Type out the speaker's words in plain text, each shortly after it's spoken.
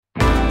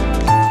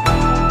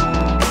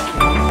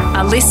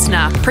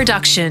listener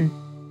production.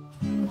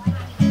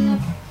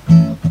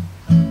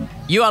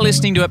 You are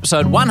listening to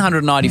episode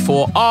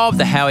 194 of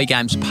the Howie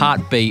Games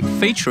Part B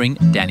featuring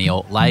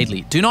Danielle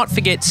Laidley. Do not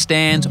forget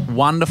Stan's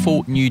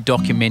wonderful new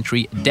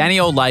documentary,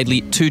 Danielle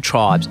Laidley, Two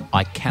Tribes.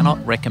 I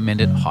cannot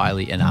recommend it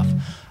highly enough.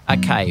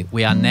 Okay,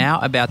 we are now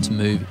about to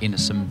move into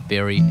some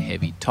very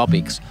heavy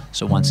topics.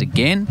 So once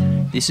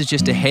again, this is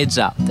just a heads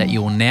up that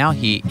you will now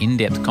hear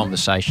in-depth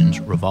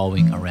conversations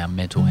revolving around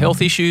mental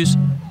health issues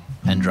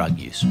and drug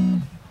use.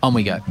 On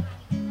we go.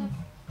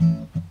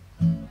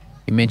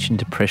 You mentioned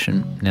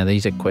depression. Now,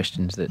 these are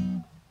questions that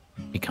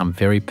become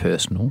very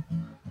personal,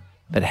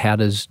 but how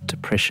does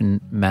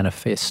depression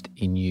manifest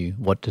in you?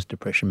 What does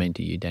depression mean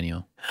to you,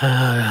 Danielle?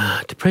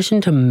 Depression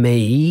to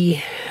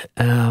me,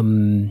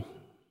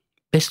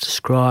 best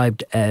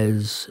described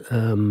as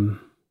when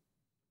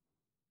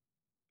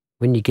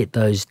you get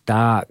those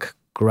dark,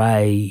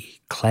 grey,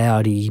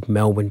 cloudy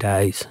Melbourne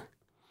days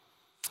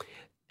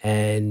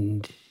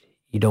and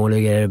you don't want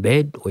to get out of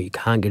bed, or you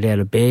can't get out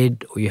of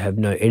bed, or you have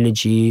no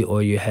energy,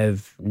 or you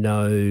have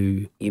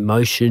no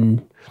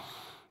emotion,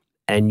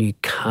 and you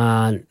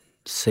can't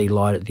see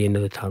light at the end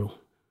of the tunnel.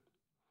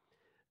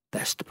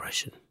 That's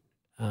depression.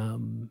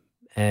 And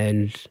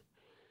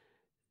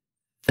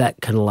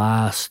that can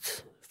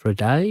last for a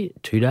day,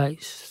 2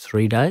 days,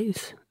 3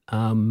 days.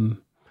 I've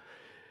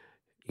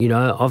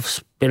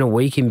spent a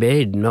week in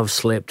bed and I've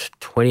slept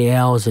 20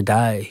 hours a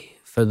day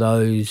for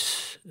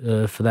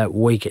that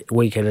week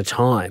at a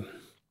time,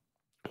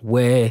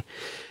 where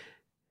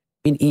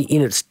in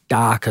its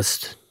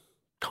darkest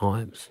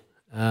times.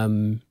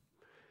 But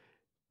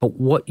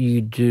what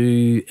you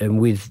do, and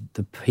with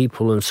the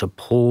people and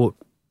support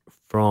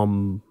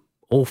from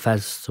all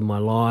facets of my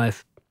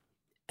life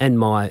and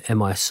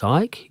my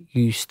psyche,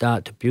 you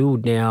start to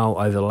build now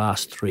over the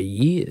last 3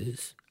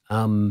 years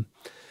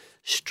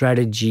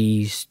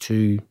strategies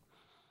to,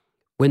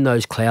 when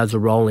those clouds are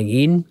rolling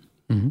in,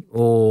 and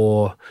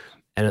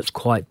it's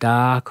quite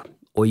dark,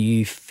 or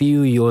you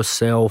feel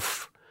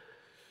yourself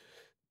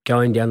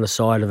going down the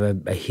side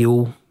of a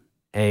hill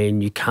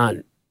and you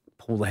can't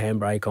pull the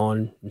handbrake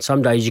on. And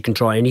some days you can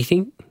try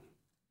anything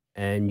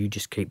and you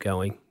just keep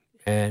going,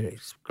 and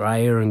it's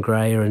greyer and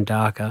greyer and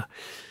darker.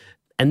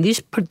 And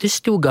this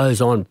still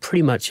goes on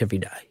pretty much every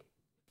day.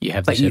 You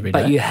have this every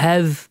day.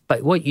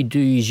 But what you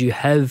do is you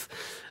have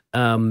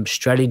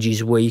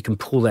strategies where you can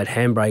pull that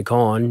handbrake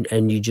on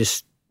and you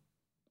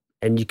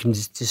can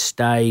just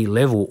stay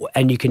level,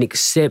 and you can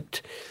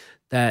accept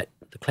that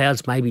the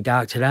clouds may be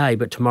dark today,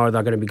 but tomorrow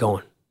they're going to be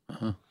gone.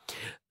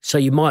 So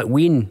you might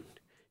win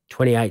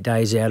 28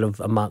 days out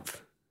of a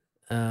month,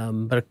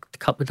 but a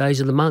couple of days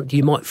of the month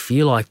you might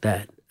feel like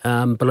that.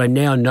 But I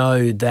now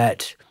know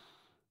that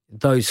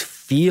those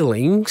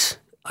feelings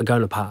are going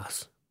to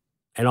pass,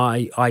 and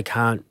I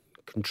can't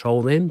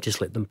control them,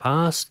 just let them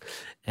pass,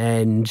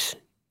 and,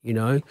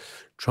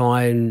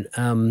 try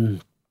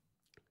and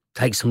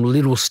take some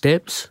little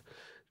steps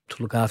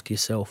to look after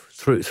yourself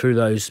through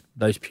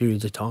those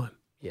periods of time.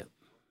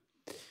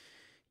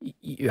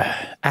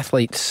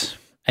 Athletes,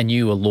 and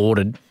you were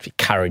lauded for your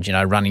courage,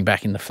 running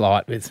back in the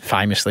flight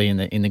famously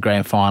in the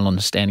grand final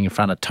and standing in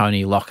front of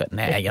Tony Lockett.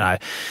 Now,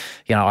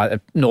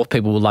 North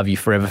people will love you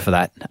forever for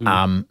that.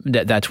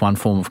 That's one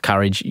form of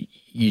courage.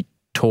 You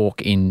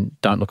talk in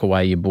Don't Look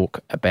Away, your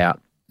book,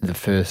 about the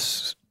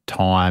first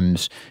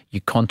times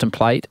you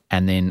contemplate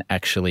and then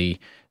actually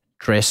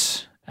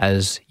dress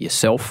as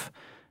yourself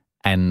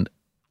and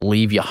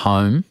leave your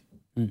home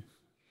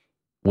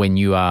when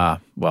you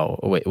are,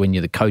 when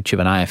you're the coach of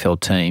an AFL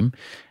team.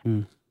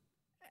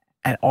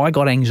 And I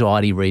got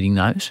anxiety reading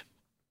those,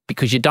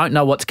 because you don't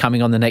know what's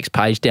coming on the next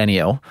page,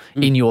 Danielle,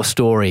 in your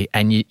story,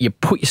 and you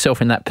put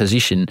yourself in that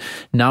position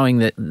knowing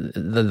that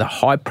the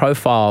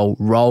high-profile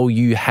role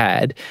you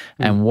had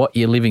and what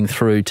you're living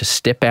through to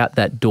step out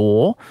that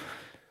door.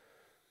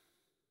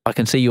 I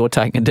can see you're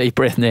taking a deep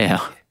breath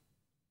now.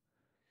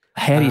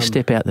 How do you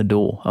step out the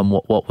door, and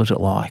what was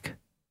it like?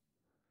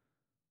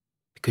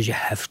 Because you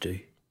have to.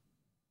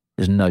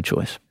 There's no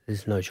choice.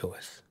 There's no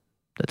choice.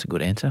 That's a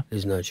good answer.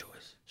 There's no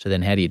choice. So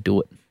then how do you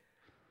do it?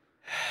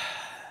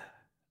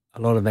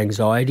 A lot of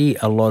anxiety,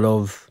 a lot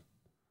of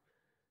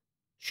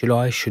should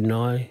I, shouldn't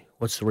I?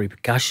 What's the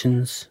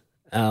repercussions?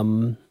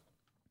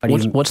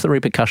 What's the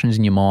repercussions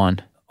in your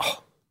mind?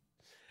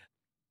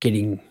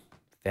 Getting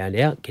found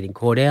out, getting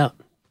caught out,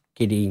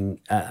 getting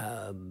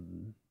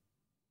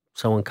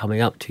someone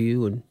coming up to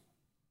you and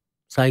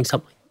saying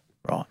something.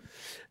 Right.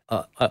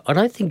 I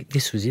don't think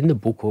this was in the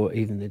book or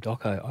even the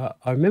doco.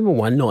 I remember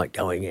one night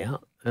going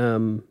out,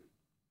 and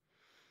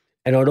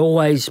I'd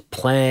always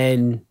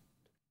plan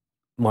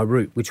my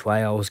route, which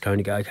way I was going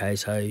to go. Okay,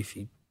 so if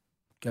you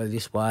go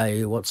this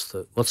way, what's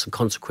the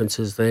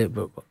consequences there?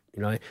 But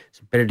is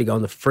it better to go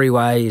on the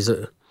freeway? Is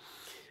it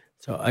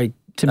to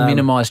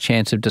minimise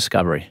chance of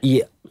discovery?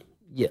 Yeah.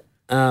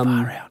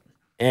 Far out.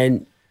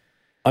 And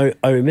I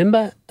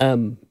remember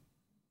coming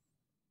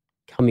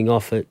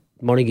off at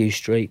Montague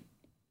Street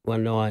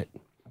one night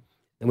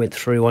and went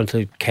through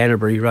onto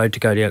Canterbury Road to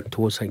go down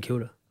towards St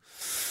Kilda.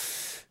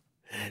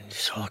 And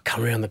So I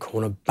come around the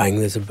corner, bang,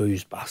 there's a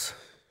booze bus.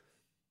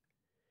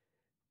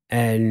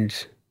 And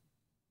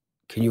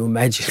can you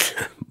imagine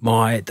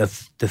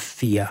the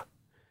fear?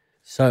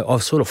 So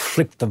I've sort of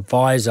flipped the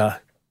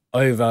visor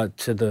over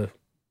to the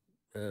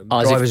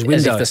driver's window.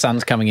 As if the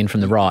sun's coming in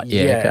from the right.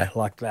 Yeah, okay.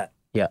 Like that.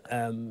 Yeah.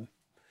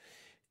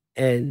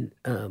 And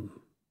I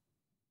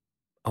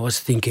was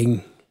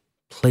thinking,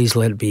 please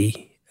let it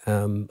be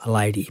a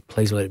lady.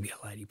 Please let it be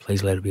a lady.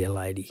 Please let it be a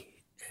lady.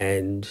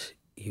 And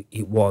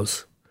it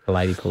was. A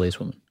lady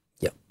policewoman.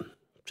 Yep.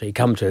 So you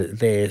come to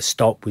there,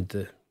 stop with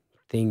the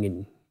thing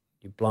and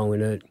you're blowing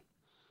it.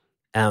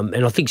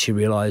 And I think she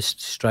realised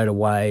straight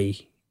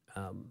away,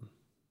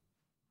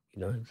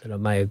 that I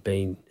may have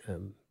been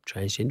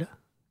transgender.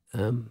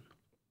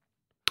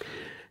 She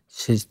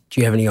says,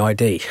 do you have any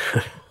ID?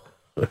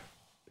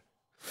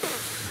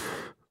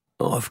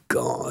 I've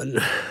gone,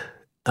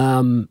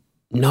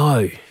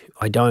 no,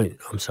 I don't.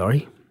 I'm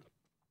sorry.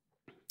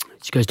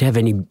 She goes, do you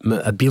have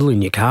a bill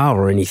in your car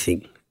or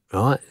anything,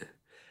 right?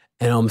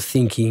 And I'm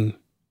thinking,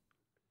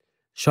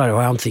 straight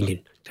away,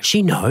 does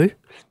she know?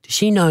 Does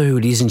she know who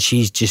it is? And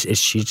she's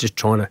just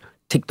trying to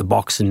tick the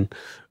box and,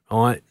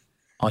 right?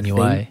 On your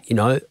way.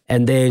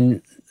 And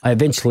then I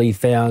eventually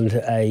found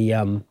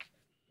a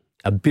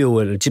bill,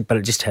 but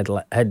it just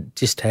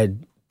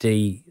had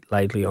D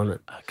Laidley on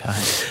it. Okay.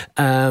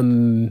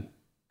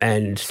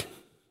 And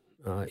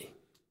I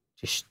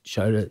just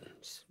showed it.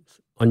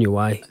 On your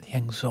way. The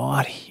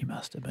anxiety you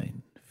must have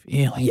been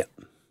feeling. Yep.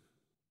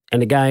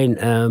 And again,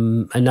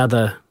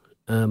 another.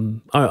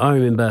 I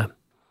remember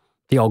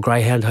the old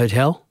Greyhound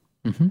Hotel.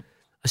 Mm-hmm. I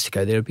used to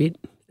go there a bit,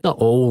 not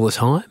all the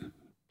time.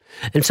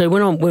 And so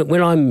when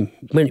I'm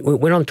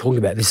talking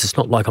about this, it's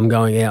not like I'm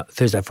going out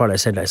Thursday, Friday,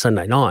 Saturday,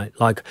 Sunday night.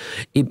 Like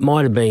it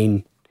might have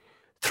been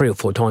 3 or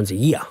 4 times a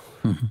year.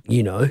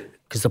 Mm-hmm.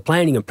 Because the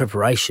planning and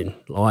preparation,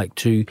 like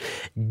to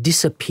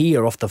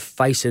disappear off the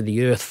face of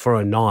the earth for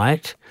a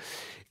night,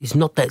 is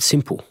not that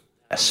simple.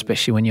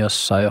 Especially when you're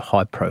so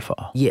high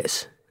profile.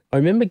 Yes. I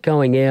remember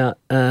going out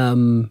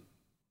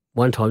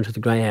one time to the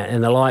Greyhound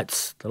and the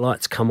lights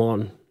come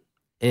on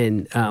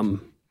and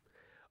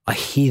I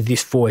hear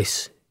this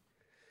voice,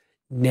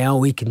 now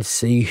we can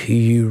see who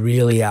you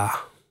really are.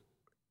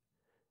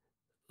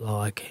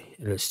 And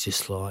it's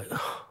just like,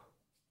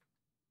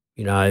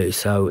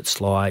 so it's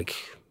like,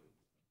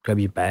 grab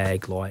your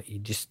bag, like you're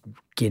just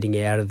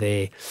getting out of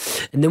there.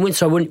 And then when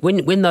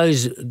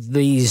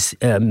these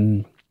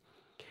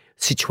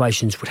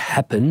situations would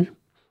happen,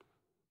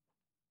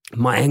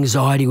 my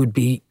anxiety would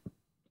be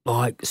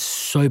like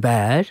so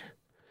bad,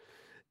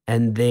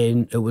 and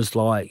then it was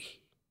like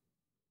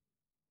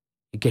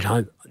you get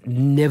home,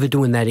 never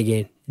doing that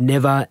again,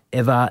 never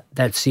ever.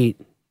 That's it.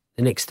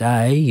 The next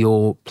day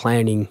you're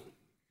planning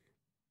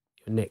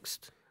your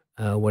next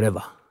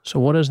whatever. So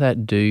what does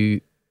that do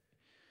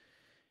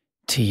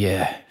to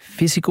your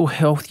physical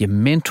health, your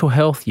mental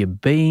health, your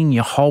being,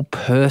 your whole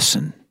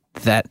person?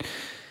 That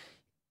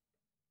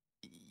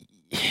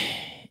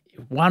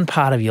one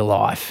part of your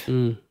life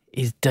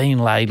is Dean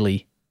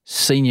Laidley,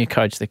 senior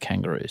coach of the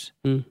Kangaroos,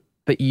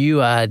 but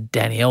you are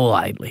Danielle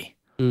Laidley.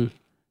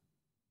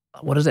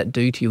 What does that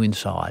do to you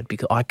inside?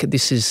 Because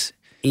this is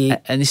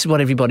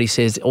what everybody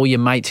says. All your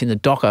mates in the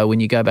doco, when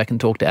you go back and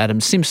talk to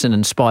Adam Simpson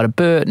and Spider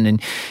Burton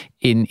and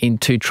in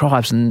Two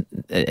Tribes and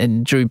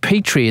Drew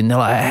Petrie, and they're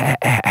like,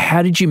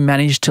 how did you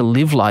manage to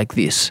live like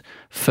this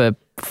for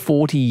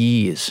 40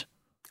 years?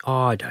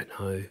 Oh, I don't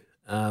know.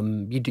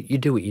 You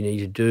do what you need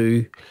to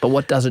do. But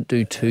what does it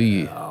do to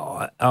you?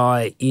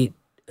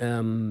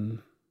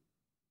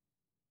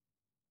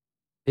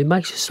 It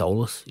makes you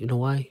soulless in a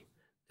way.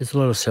 There's a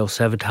lot of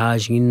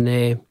self-sabotaging in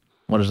there.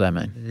 What does that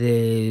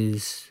mean?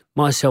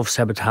 My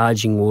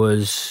self-sabotaging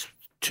was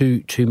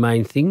two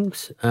main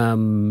things.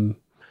 My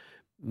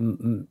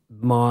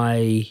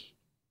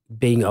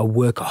being a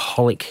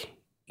workaholic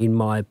in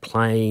my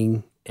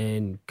playing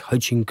and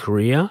coaching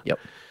career. Yep.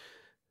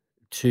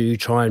 To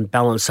try and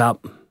balance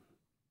up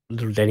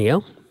little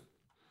Danielle.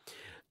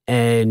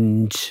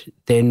 And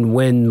then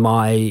when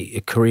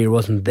my career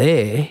wasn't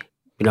there,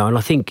 and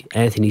I think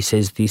Anthony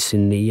says this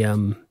in the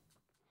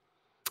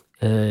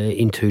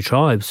in Two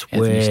Tribes,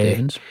 Anthony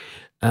Stevens.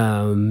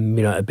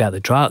 About the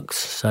drugs.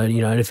 So,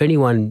 and if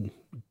anyone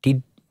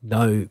did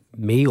know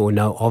me or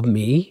know of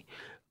me,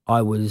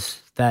 I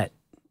was that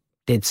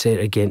dead set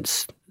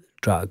against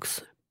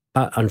drugs.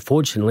 But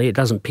unfortunately, it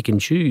doesn't pick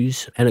and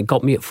choose, and it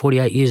got me at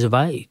 48 years of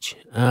age.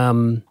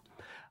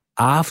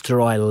 After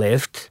I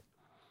left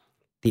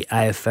the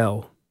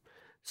AFL,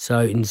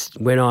 so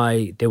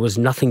when there was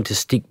nothing to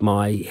stick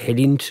my head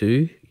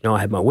into. I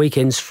had my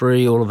weekends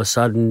free. All of a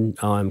sudden,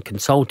 I'm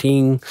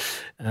consulting.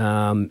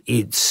 I'm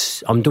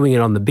doing it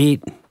on the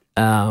bit.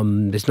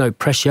 There's no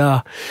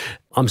pressure.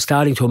 I'm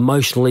starting to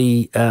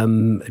emotionally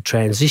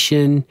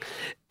transition,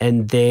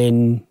 and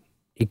then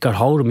it got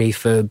hold of me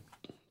for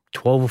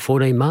 12 or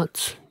 14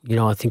 months,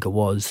 I think it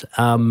was.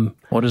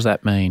 What does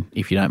that mean,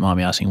 if you don't mind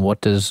me asking?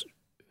 What does,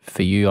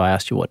 for you, I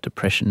asked you what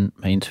depression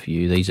means for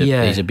you. These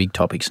are big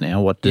topics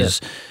now. What does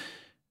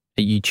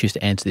You choose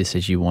to answer this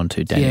as you want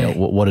to, Danielle. Yeah.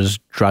 What does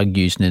drug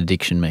use and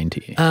addiction mean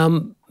to you?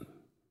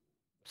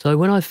 So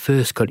when I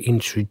first got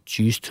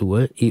introduced to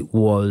it, it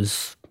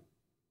was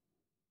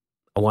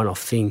a one-off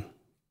thing.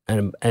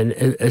 And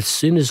as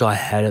soon as I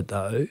had it,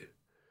 though,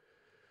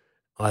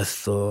 I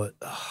thought,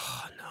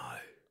 oh, no,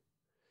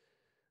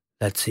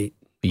 that's it.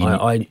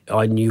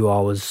 I knew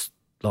I was,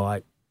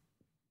 like,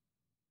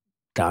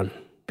 done.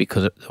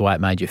 Because of the way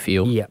it made you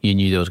feel? Yeah. You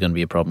knew there was going to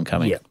be a problem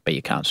coming, but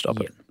you can't stop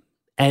it.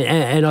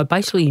 And I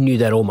basically knew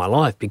that all my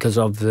life because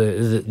of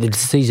the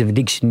disease of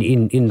addiction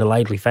in the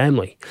Laidley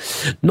family.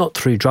 Not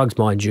through drugs,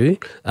 mind you,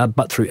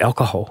 but through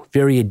alcohol.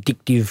 Very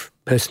addictive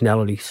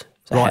personalities.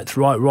 So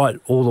right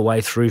all the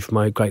way through from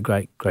my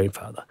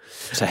great-great-grandfather.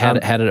 So how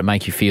did it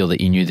make you feel that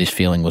you knew this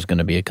feeling was going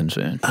to be a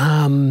concern?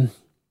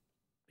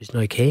 There's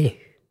no care.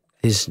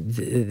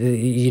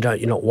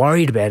 You're not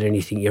worried about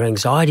anything. Your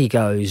anxiety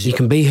goes. You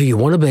can be who you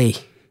want to be.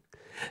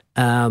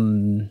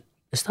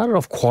 It started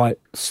off quite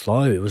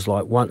slow. It was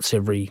like once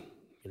every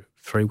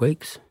 3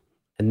 weeks.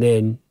 And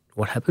then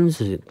what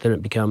happens is then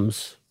it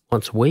becomes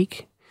once a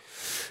week.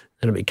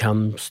 Then it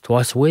becomes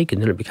twice a week.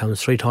 And then it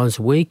becomes 3 times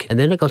a week. And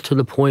then it got to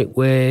the point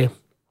where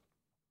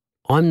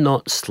I'm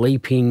not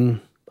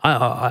sleeping.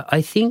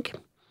 I think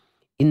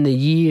in the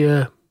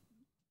year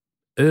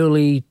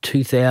early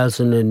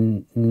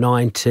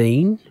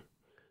 2019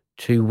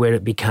 to when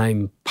it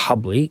became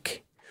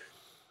public,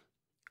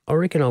 I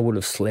reckon I would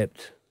have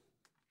slept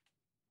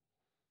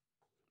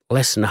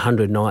less than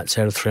 100 nights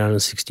out of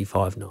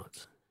 365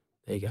 nights.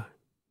 There you go.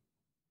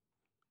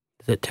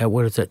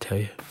 What does that tell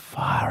you?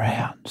 Far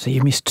out. So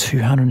you missed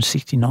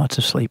 260 nights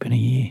of sleep in a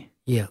year?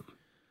 Yeah.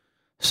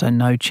 So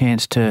no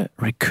chance to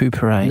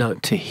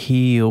recuperate, to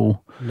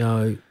heal,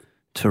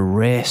 to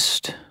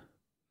rest.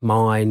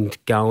 Mind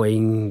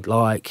going,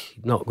 like,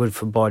 not good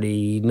for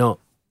body,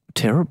 not...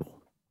 Terrible.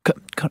 Can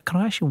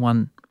I ask you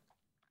one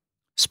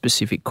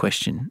specific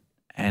question?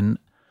 And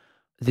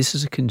this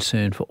is a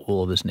concern for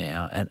all of us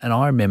now. And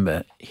I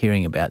remember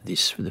hearing about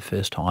this for the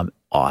first time,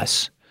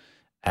 ice,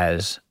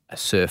 as a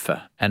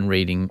surfer, and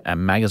reading a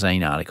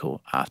magazine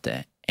article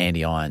after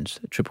Andy Irons,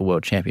 the triple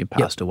world champion,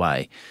 passed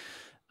away.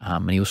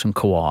 And he was from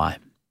Kauai.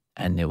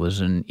 And there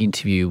was an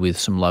interview with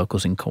some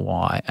locals in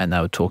Kauai, and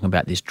they were talking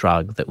about this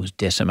drug that was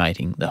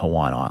decimating the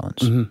Hawaiian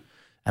Islands. Mm-hmm.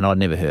 And I'd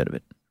never heard of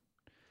it.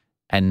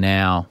 And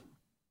now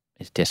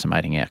it's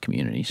decimating our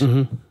communities.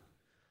 Mm-hmm.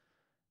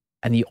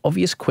 And the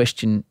obvious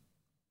question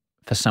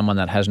for someone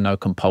that has no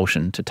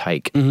compulsion to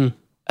take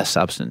a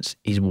substance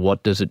is,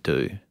 what does it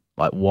do?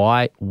 Like,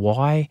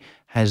 why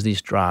has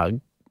this drug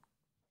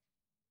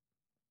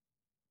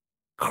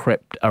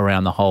crept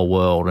around the whole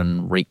world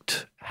and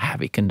wreaked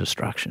havoc and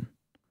destruction?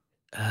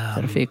 Is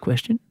that a fair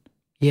question?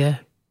 Yeah.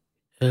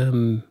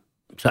 So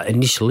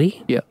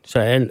initially, So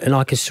and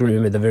I can still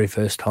remember the very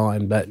first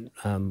time, but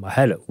I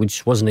had it,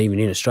 which wasn't even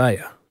in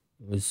Australia.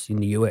 It was in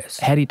the US.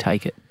 How do you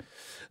take it?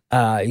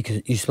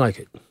 You smoke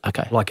it.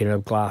 Okay. Like in a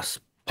glass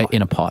pipe.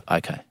 In a pipe,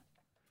 okay.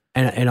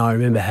 And I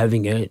remember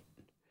having it,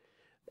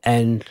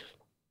 and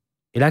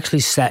it actually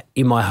sat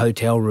in my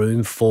hotel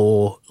room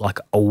for like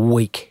a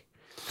week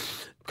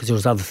because there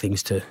was other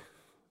things to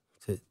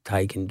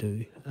take and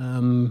do.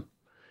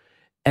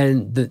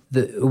 And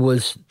it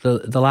was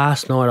the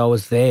last night I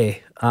was there.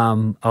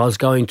 I was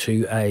going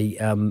to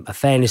a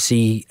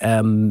fantasy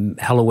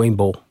Halloween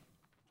ball,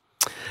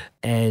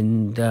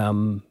 and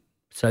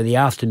so the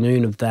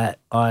afternoon of that,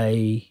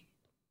 I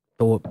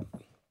thought, I've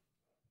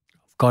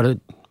got it,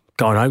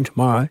 going home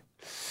tomorrow,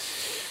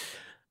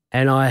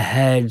 and I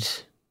had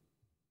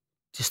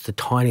just the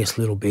tiniest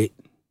little bit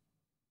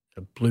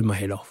that blew my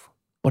head off.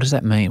 What does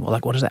that mean? Well,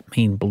 like, what does that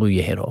mean? Blew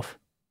your head off?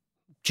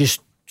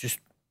 Just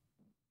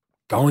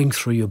going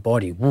through your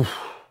body, woof,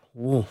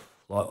 woof,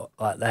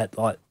 like that,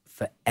 like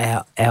for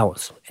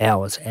hours.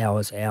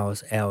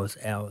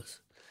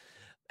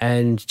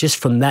 And just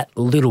from that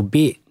little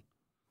bit,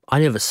 I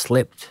never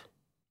slept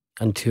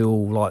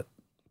until like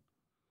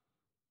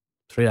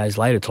 3 days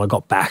later till I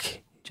got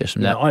back. Just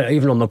from that?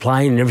 Even on the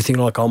plane and everything,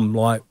 like I'm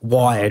like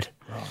wired,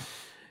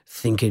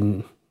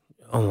 thinking,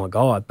 oh my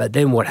God. But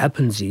then what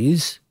happens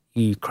is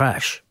you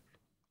crash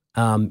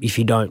if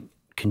you don't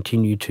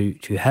continue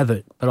to have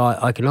it. But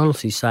I can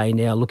honestly say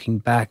now, looking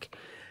back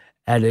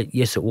at it,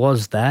 yes, it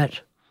was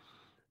that,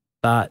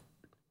 but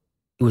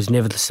it was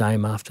never the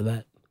same after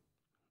that.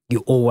 You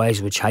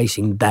always were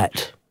chasing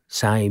that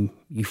same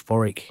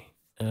euphoric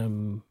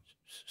so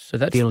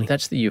feeling.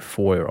 That's the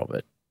euphoria of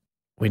it.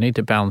 We need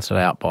to balance it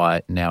out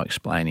by now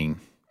explaining,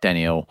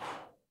 Danielle,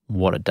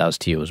 what it does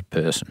to you as a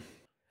person.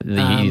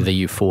 The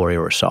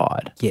euphoria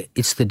aside. Yeah,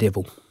 it's the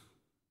devil.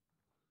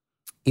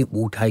 It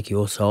will take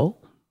your soul.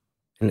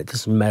 And it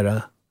doesn't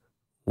matter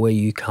where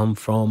you come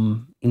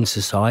from in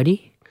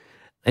society.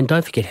 And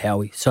don't forget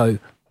Howie. So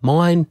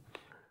the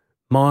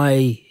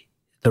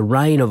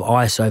reign of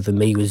ice over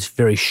me was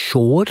very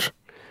short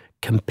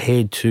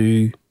compared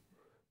to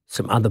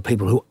some other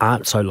people who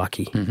aren't so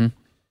lucky. Mm-hmm.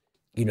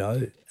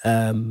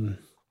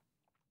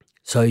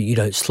 So you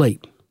don't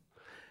sleep.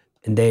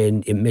 and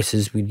then it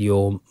messes with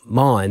your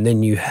mind.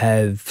 Then you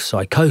have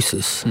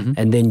psychosis,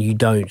 and then you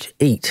don't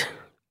eat.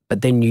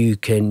 But then you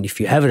can,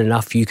 if you have it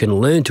enough, you can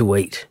learn to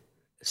eat.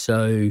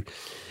 So,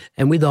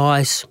 and with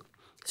ice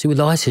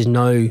there's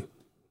no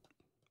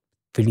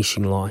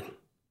finishing line.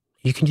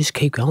 You can just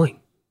keep going.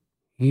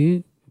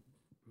 You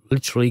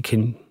literally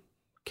can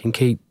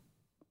keep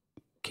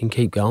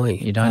going.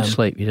 You don't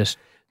sleep. You just,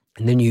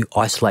 and then you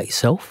isolate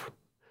yourself.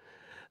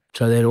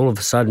 So then all of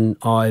a sudden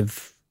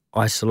I've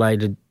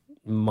isolated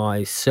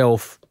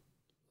myself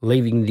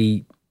leaving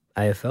the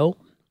AFL.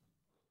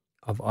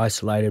 I've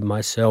isolated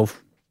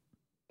myself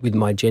with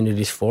my gender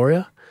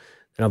dysphoria,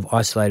 and I've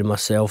isolated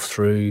myself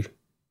through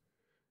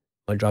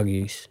my drug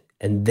use.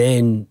 And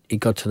then it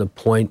got to the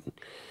point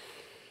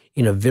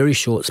in a very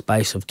short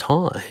space of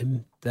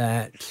time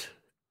that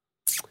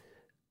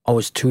I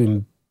was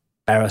too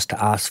embarrassed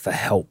to ask for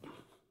help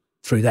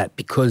through that,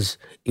 because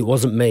it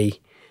wasn't me.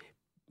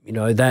 You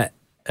know, that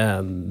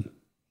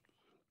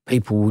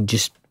people would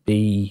just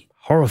be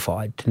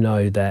horrified to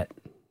know that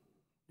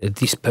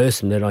this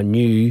person that I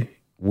knew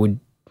would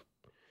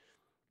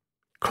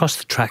cross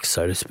the tracks,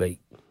 so to speak,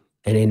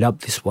 and end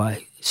up this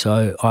way.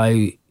 So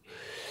I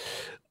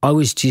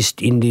was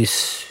just in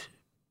this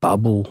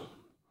bubble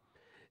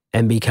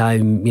and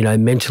became,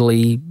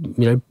 mentally,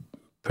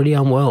 pretty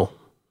unwell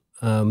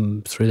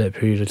through that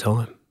period of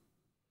time.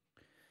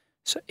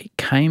 So it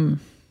came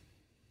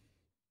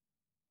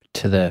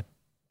to the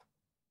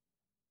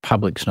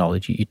public's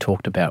knowledge. You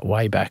talked about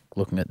way back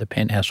looking at the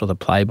Penthouse or the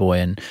Playboy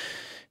and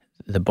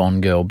the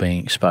Bond girl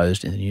being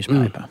exposed in the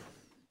newspaper.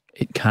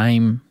 It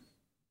came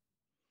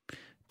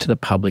to the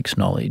public's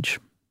knowledge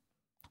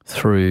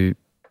through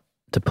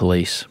the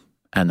police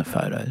and the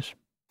photos.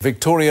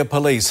 Victoria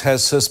Police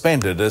has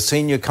suspended a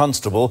senior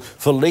constable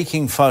for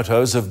leaking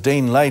photos of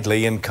Dean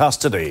Laidley in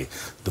custody.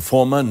 The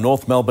former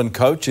North Melbourne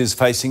coach is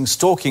facing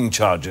stalking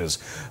charges,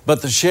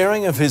 but the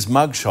sharing of his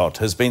mugshot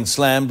has been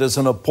slammed as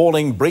an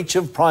appalling breach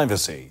of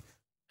privacy.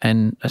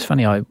 And it's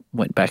funny, I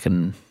went back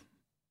and,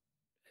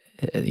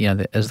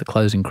 as the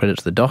closing credits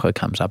of the doco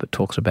comes up, it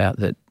talks about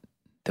that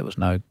there was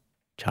no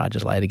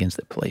charges laid against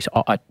the police.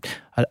 I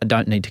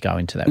don't need to go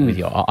into that with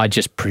you. I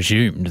just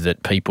presumed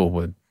that people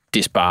were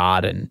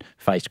disbarred and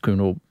faced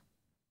criminal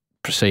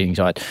proceedings.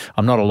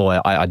 I'm not a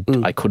lawyer.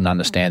 I couldn't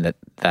understand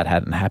that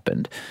hadn't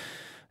happened.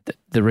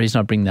 The reason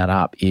I bring that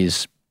up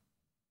is,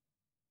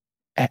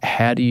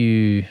 how do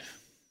you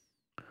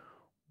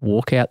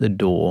walk out the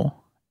door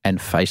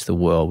and face the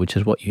world, which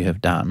is what you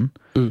have done,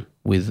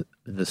 with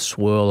the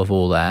swirl of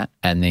all that,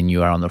 and then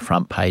you are on the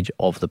front page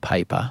of the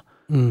paper?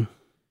 Yeah,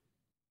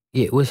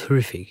 it was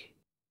horrific.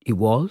 It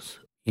was.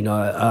 A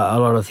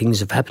lot of things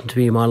have happened to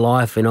me in my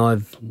life, and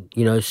I've,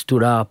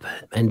 stood up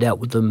and dealt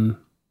with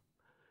them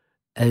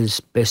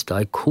as best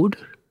I could.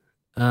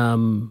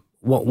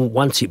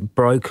 Once it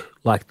broke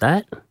like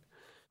that,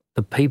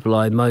 the people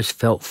I most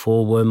felt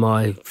for were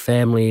my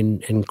family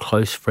and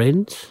close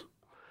friends,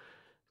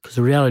 because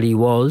the reality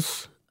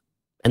was,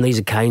 and these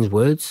are Kane's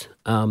words.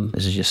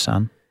 This is your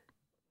son?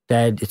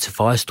 Dad, it's a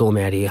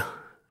firestorm out here.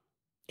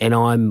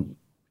 And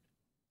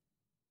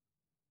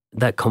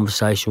that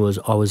conversation was,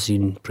 I was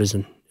in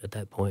prison at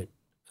that point.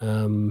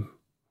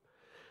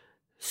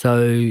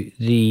 So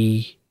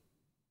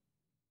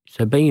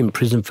being in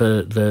prison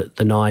for the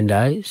 9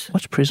 days.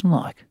 What's prison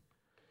like?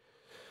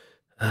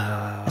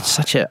 It's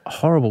such a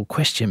horrible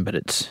question, but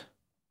it's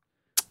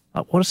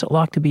like, what is it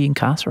like to be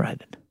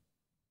incarcerated?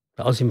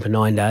 I was in for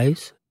 9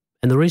 days.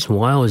 And the reason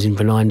why I was in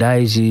for 9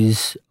 days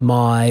is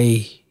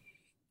my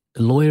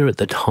lawyer at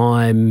the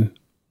time,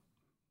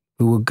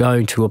 we were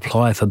going to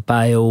apply for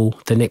bail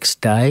the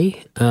next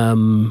day,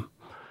 and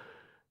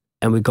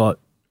we got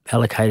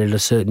allocated a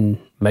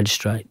certain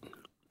magistrate,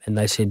 and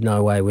they said,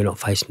 no way, we're not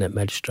facing that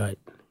magistrate.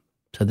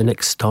 So the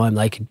next time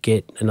they could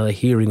get another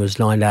hearing was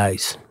 9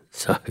 days.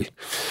 So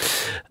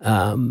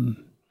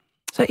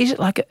so is it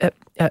like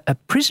a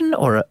prison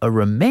or a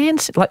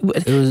remand? Like,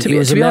 it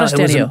was a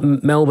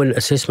Melbourne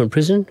assessment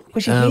prison.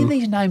 Because you hear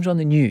these names on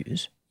the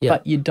news,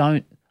 but you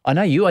don't. I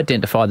know you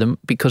identify them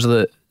because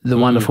of the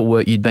wonderful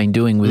work you'd been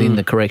doing within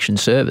the correction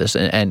service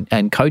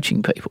and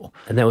coaching people.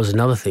 And that was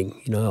another thing.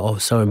 I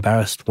was so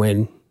embarrassed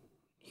when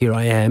here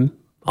I am.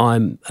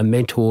 I'm a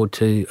mentor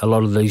to a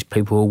lot of these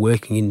people who are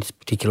working in this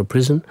particular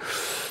prison,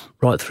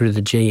 right through to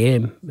the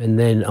GM, and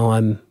then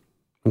I'm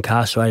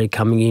incarcerated,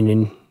 coming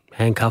in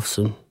handcuffs,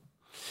 and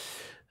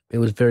it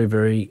was very,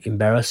 very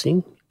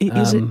embarrassing.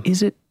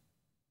 Is it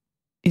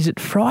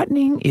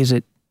frightening? Is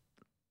it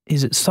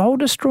soul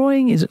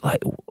destroying? Is it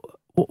like,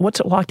 what's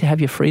it like to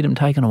have your freedom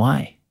taken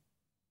away?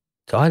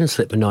 So I hadn't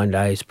slept for 9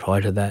 days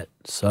prior to that.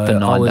 So for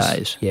 9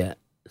 days? Yeah.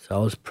 So I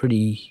was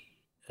pretty,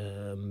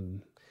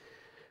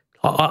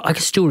 I can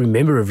still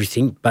remember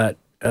everything, but,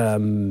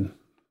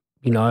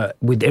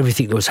 with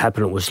everything that was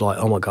happening, it was like,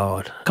 oh my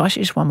God. Can I ask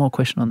you just one more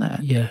question on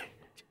that? Yeah.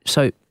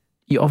 So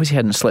you obviously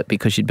hadn't slept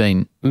because you'd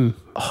been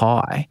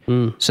high.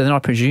 So then I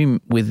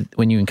presume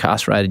when you're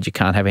incarcerated, you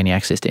can't have any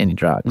access to any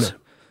drugs.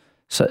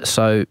 No.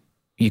 So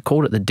you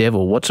called it the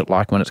devil. What's it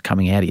like when it's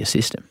coming out of your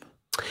system?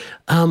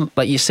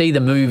 Like you see the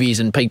movies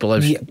and people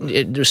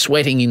are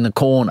sweating in the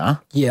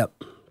corner.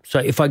 Yep. So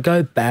if I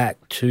go back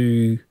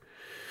to...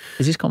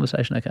 Is this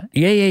conversation okay?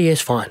 Yeah,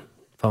 it's fine.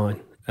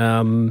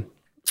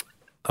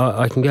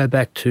 I can go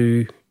back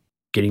to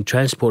getting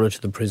transported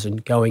to the prison,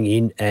 going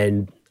in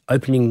and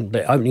opening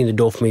the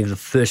door for me. The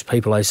first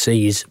people I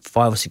see is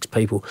 5 or 6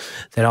 people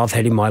that I've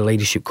had in my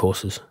leadership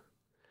courses.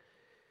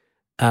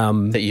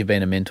 That you've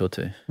been a mentor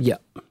to? Yeah.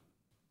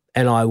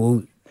 And I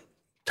will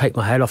take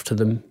my hat off to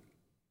them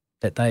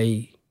that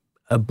they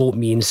brought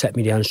me in, sat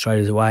me down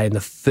straight away, and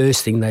the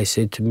first thing they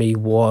said to me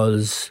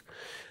was,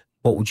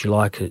 what would you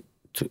like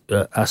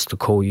us to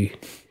call you?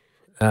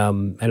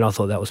 And I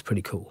thought that was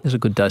pretty cool. There's a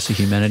good dose of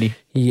humanity.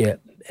 Yeah.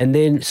 And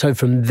then, so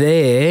from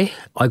there,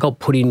 I got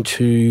put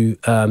into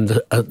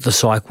the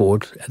psych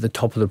ward at the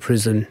top of the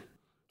prison,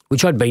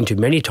 which I'd been to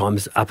many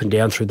times up and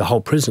down through the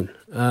whole prison.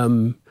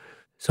 So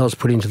I was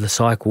put into the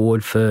psych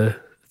ward for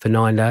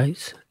 9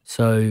 days.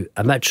 So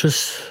a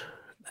mattress,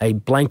 a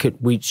blanket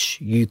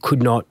which you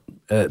could not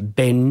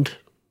bend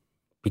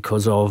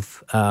because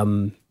of,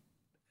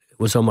 it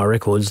was on my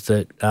records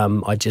that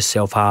I just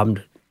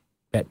self-harmed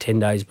about 10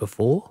 days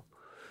before.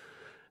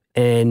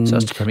 And so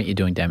that's to prevent you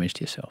doing damage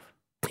to yourself?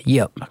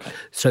 Yep. Okay.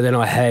 So then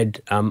I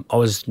had, I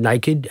was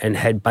naked and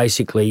had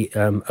basically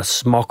a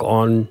smock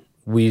on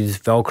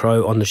with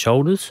Velcro on the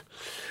shoulders,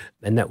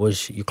 and that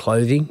was your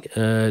clothing.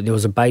 There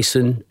was a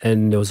basin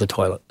and there was a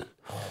toilet.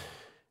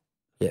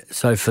 Yeah.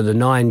 So for the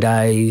 9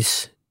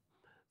 days,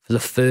 for the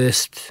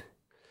first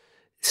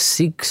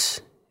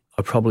 6,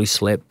 I probably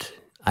slept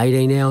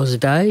 18 hours a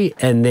day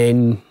and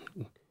then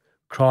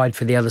cried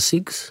for the other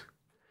 6.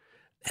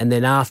 And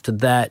then after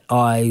that,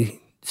 I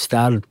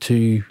started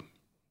to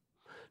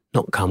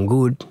not come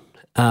good.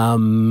 I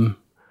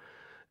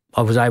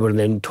was able to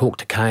then talk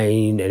to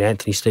Kane and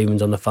Anthony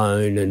Stevens on the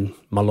phone and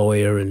my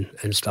lawyer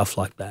and stuff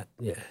like that,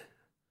 yeah.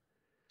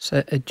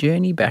 So a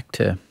journey back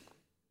to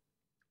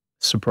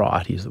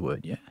sobriety is the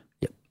word, yeah?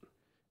 Yep.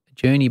 A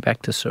journey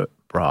back to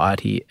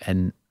sobriety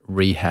and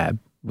rehab,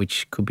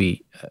 which could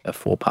be a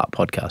 4-part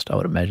podcast, I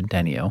would imagine,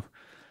 Danielle,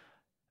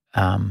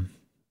 down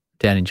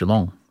in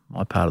Geelong,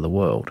 my part of the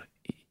world.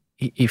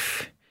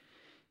 If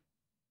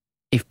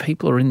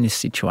people are in this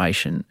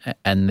situation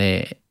and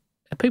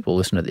people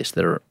listen to this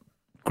that are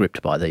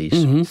gripped by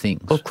these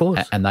things, of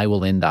course, and they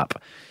will end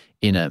up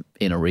in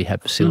a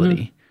rehab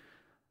facility,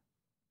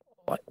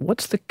 like,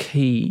 what's the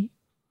key?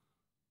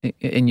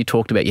 And you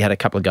talked about you had a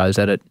couple of goes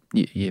at it.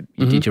 You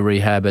did your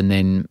rehab, and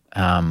then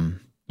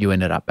you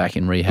ended up back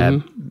in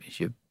rehab.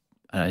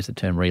 I know it's the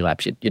term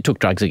relapse. You took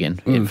drugs again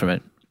from a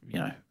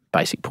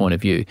basic point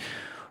of view.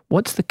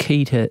 What's the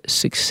key to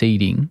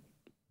succeeding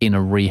in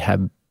a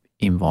rehab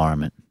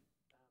environment?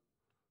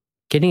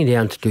 Getting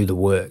down to do the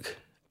work.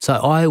 So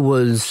I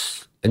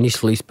was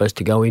initially supposed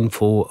to go in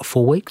for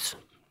 4 weeks,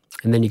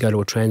 and then you go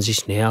to a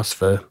transition house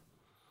for,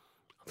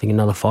 I think,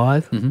 another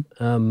 5.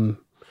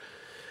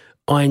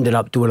 I ended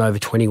up doing over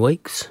 20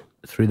 weeks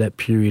through that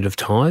period of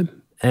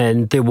time,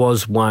 and there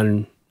was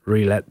one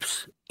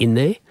relapse in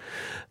there.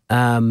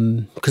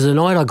 Because the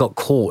night I got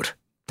caught,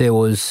 there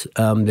was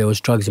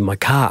drugs in my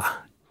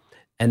car,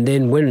 and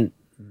then when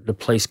the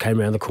police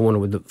came around the corner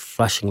with the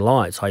flashing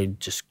lights, I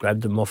just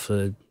grabbed them off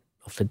the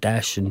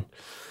dash and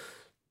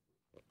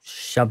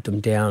shoved them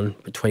down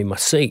between my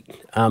seat,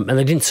 and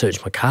they didn't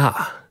search my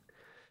car.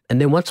 And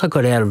then once I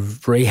got out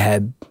of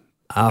rehab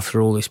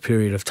after all this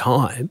period of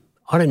time,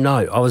 I don't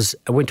know,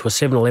 I went to a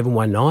 7-Eleven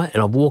one night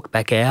and I walked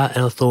back out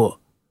and I thought,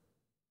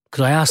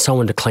 because I asked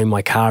someone to clean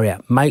my car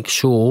out, make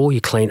sure you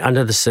clean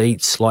under the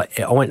seats, like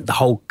I want the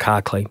whole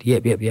car cleaned.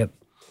 Yep.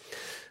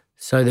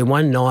 So then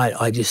one night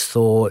I just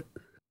thought,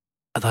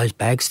 are those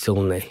bags still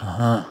in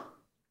there?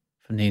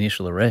 From the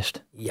initial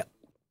arrest? Yep.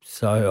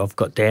 So I've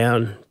got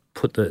down,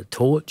 put the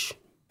torch,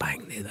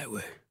 bang, there they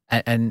were.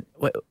 And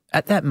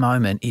at that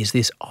moment, is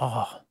this,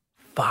 oh,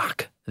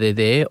 fuck, they're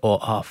there, or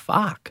oh,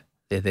 fuck,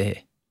 they're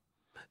there?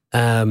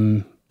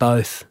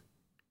 Both.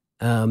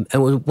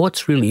 And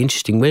what's really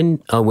interesting,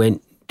 when I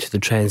went to the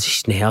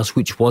transition house,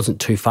 which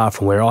wasn't too far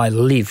from where I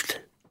lived,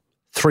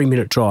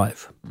 3-minute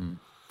drive.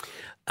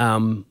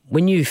 When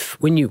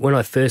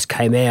I first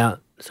came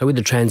out, so with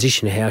the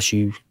transition house,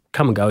 you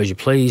come and go as you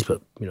please,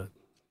 but you're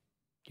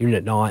in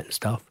at night and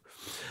stuff.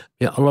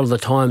 A lot of the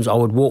times I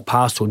would walk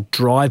past or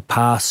drive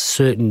past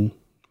certain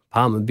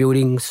apartment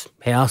buildings,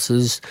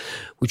 houses,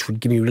 which would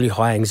give me really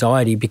high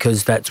anxiety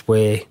because that's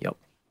where you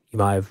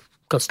may have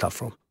got stuff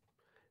from.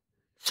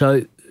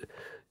 So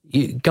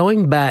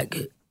going back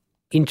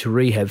into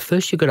rehab,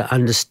 first you've got to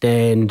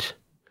understand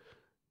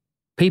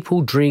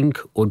people drink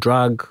or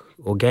drug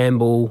or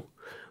gamble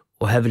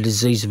or have a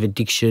disease of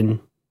addiction,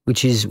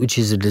 which is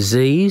a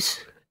disease,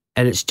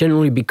 and it's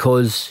generally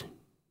because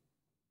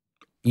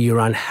you're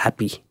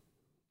unhappy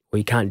or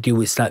you can't deal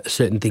with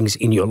certain things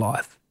in your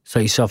life. So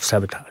you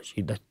self-sabotage.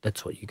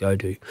 That's what you go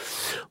do.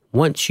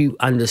 Once you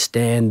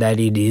understand that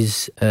it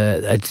is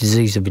a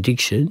disease of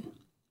addiction,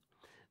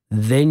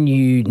 then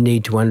you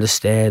need to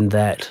understand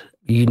that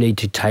you need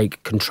to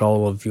take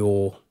control of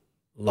your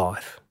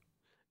life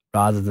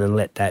rather than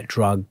let that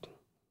drug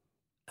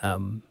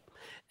And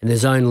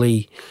there's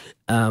only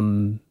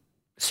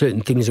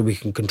certain things that we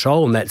can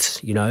control, and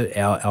that's,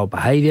 our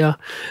behaviour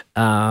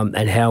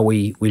and how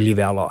we live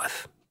our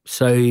life.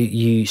 So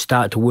you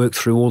start to work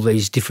through all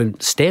these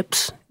different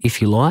steps,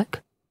 if you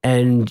like,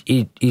 and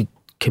it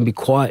can be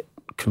quite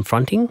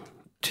confronting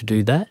to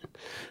do that.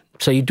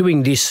 So you're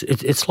doing this,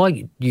 it's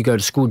like you go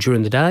to school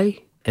during the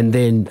day, and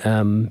then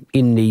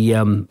in the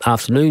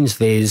afternoons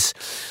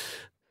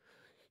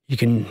you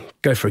can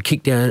go for a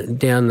kick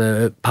down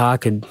the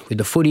park and with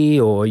the footy,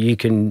 or you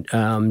can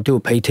do a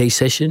PT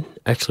session.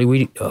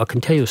 Actually, I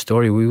can tell you a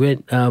story. We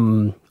went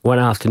one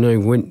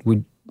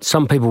afternoon.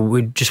 Some people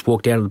would just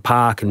walk down to the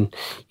park and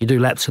you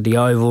do laps of the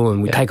oval,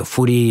 and we take a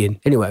footy. And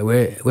anyway,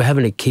 we're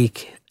having a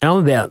kick,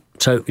 and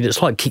so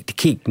it's like kick to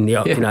kick in the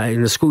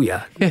in the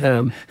schoolyard.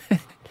 Yeah.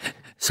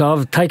 So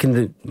I've taken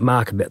the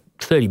mark about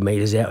 30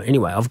 metres out.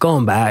 Anyway, I've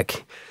gone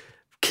back,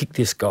 kicked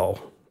this goal,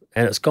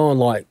 and it's gone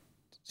like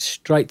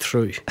straight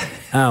through.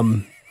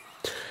 And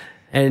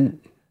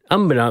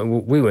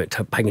we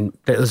weren't paying.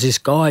 There was this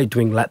guy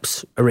doing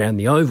laps around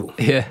the oval.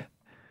 Yeah.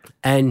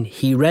 And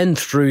he ran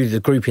through the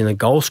group in the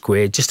goal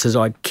square just as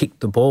I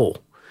kicked the ball.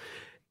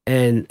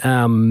 And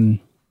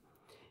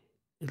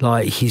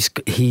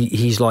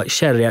he's like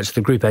shouted out to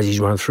the group as he's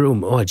run through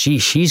them, "Oh, gee,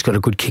 she's got a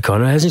good kick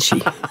on her, hasn't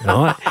she?"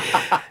 Right?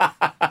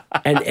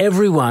 And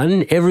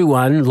everyone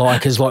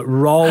is like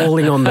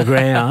rolling on the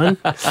ground.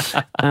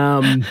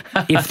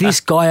 If this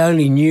guy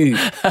only knew,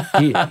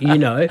 you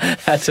know.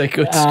 That's a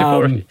good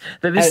story.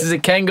 But this is a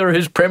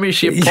Kangaroos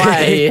premiership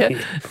play.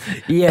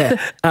 Yeah.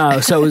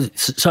 So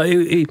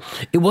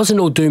it wasn't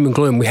all doom and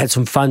gloom. We had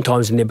some fun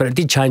times in there, but it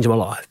did change my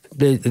life.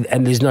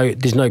 And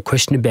there's no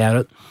question about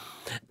it.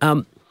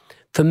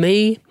 For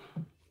me,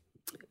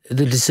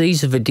 the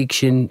disease of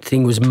addiction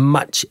thing was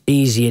much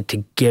easier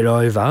to get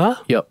over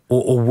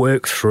or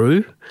work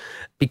through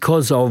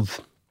because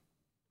of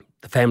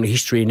the family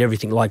history and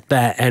everything like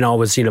that, and I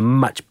was in a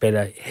much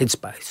better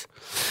headspace.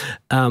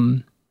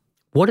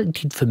 What it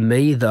did for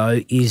me,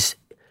 though, is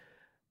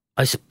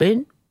I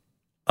spent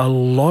a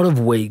lot of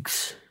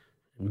weeks,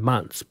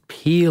 months,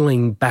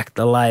 peeling back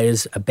the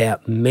layers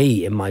about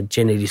me and my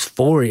gender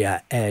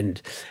dysphoria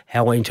and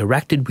how I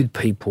interacted with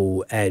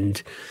people,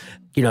 and,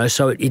 you know,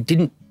 so it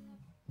didn't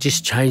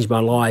just change my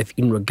life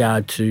in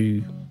regard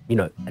to, you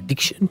know,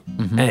 addiction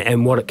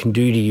and what it can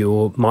do to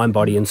your mind,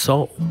 body and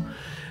soul,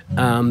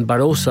 but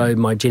also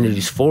my gender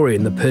dysphoria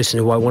and the person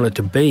who I wanted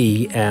to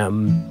be,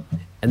 and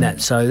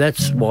that's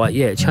why,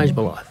 it changed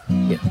my life.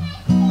 Yeah.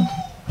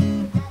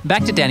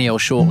 Back to Danielle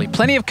shortly.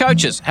 Plenty of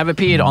coaches have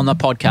appeared on the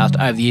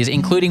podcast over the years,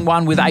 including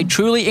one with a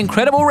truly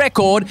incredible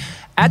record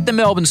at the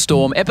Melbourne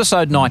Storm.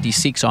 Episode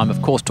 96, I'm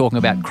of course talking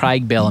about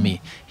Craig Bellamy.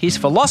 His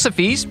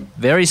philosophy's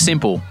very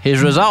simple.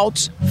 His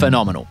results,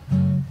 phenomenal.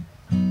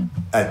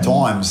 At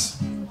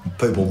times,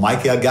 people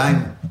make our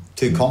game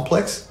too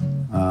complex.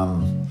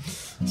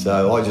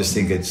 So I just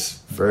think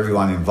it's, for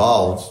everyone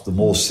involved, the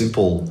more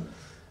simple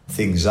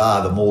things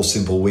are, the more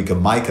simple we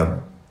can make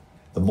them,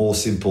 the more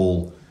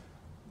simple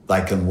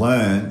they can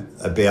learn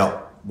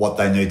about what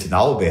they need to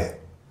know about.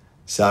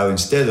 So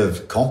instead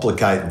of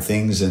complicating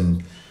things,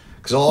 and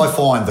because I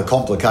find the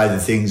complicated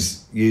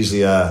things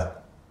usually are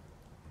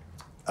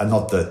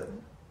not the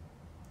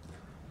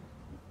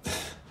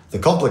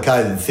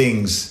complicated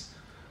things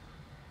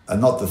are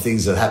not the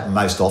things that happen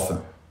most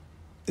often.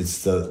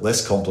 It's the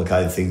less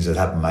complicated things that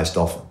happen most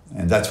often,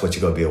 and that's what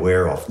you've got to be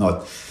aware of.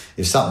 Not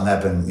if something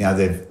happened, you know,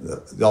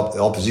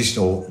 the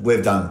opposition, or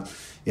we've done,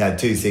 you know,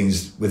 two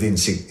things within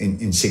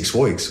in 6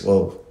 weeks.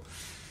 Well,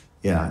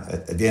 you know,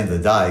 at the end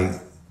of the day,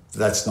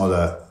 that's not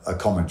a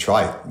common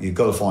trait. You've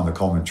got to find the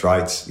common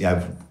traits, you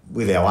know,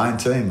 with our own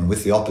team and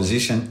with the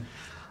opposition,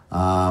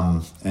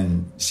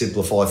 and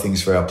simplify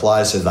things for our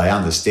players so they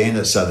understand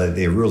it, so that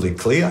they're really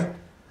clear.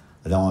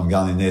 I don't want them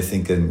going in there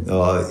thinking,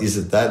 is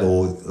it that,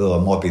 or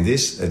it might be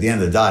this. At the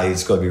end of the day,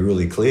 it's got to be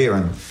really clear.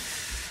 And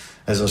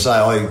as I say,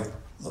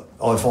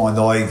 I find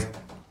I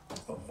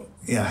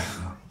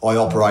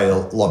operate a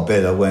lot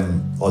better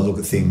when I look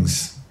at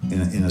things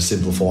in a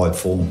simplified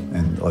form,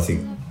 and I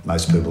think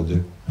most people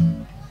do.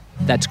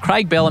 That's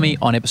Craig Bellamy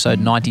on episode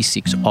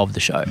 96 of the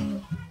show.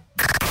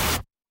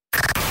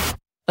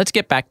 Let's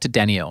get back to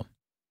Danielle.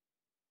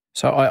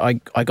 So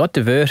I got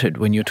diverted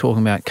when you were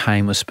talking about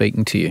Kane was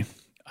speaking to you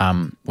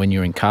when you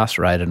were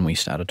incarcerated, and we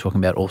started talking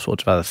about all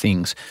sorts of other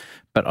things.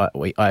 But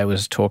I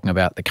was talking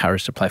about the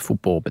courage to play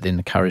football, but then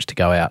the courage to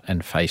go out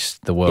and face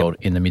the world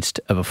in the midst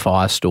of a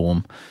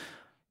firestorm.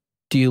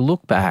 Do you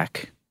look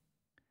back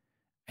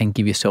and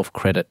give yourself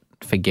credit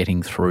for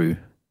getting through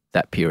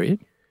that period?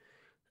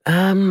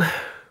 Like,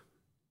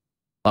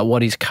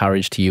 what is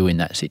courage to you in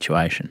that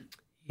situation?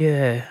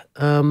 Yeah.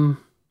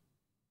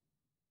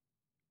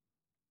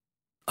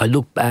 I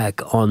look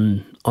back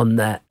on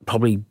that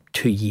probably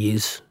 2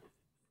 years,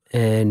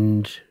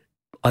 and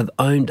I've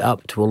owned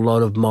up to a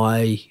lot of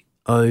my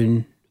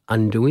own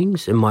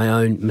undoings and my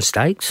own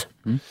mistakes.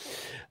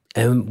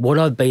 And what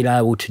I've been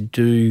able to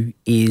do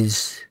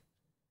is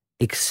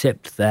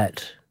accept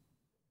that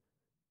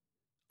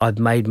I've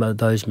made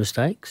those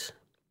mistakes,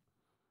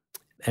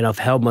 and I've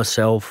held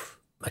myself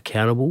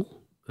accountable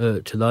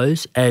to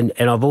those, and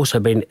I've also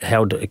been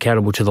held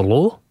accountable to the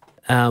law.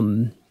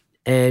 And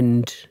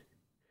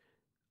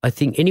I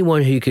think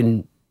anyone who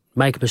can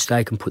make a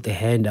mistake and put their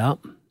hand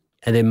up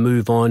and then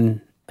move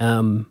on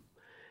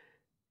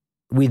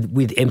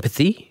with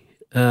empathy,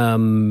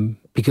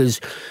 because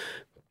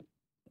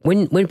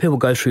when people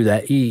go through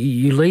that,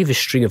 you leave a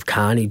string of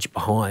carnage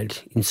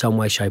behind in some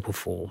way, shape or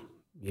form,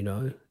 you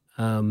know.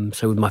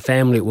 So with my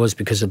family, it was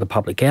because of the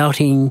public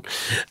outing,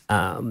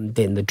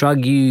 then the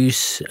drug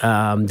use,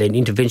 then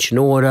intervention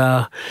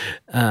order,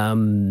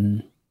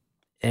 and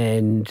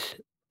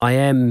I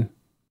am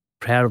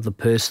proud of the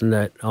person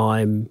that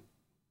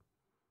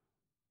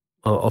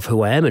of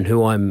who I am and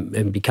who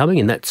I'm becoming,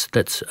 and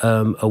that's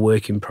a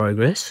work in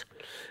progress.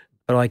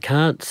 But I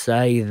can't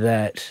say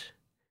that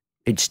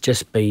it's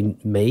just been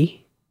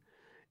me.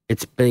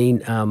 It's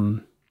been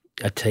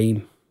a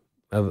team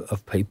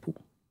of people.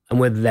 And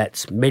whether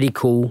that's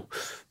medical,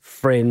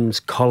 friends,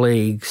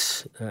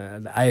 colleagues,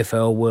 the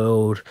AFL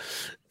world,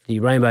 the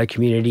rainbow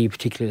community,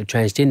 particularly the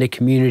transgender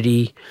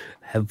community,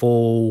 have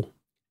all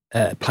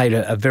played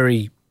a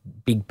very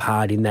big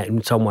part in that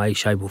in some way,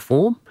 shape or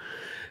form.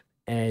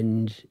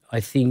 And I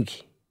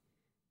think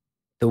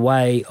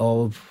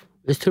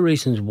there's two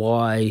reasons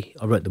why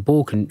I wrote the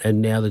book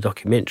and now the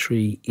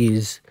documentary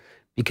is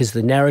because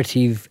the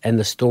narrative and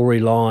the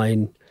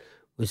storyline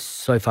was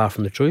so far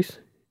from the truth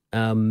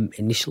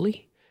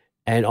initially.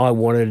 And I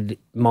wanted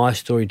my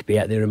story to be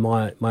out there in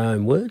my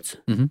own words.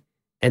 Mm-hmm.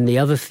 And the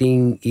other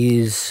thing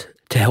is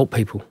to help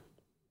people,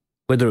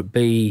 whether it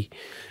be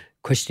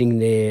questioning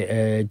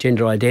their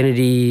gender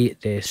identity,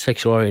 their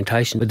sexual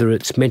orientation, whether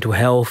it's mental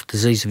health,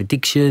 disease of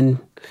addiction,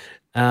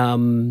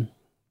 and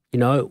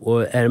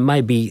it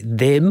may be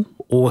them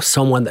or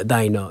someone that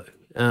they know.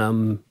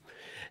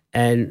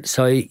 And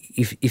so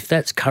if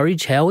that's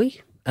courage,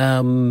 Howie,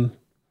 then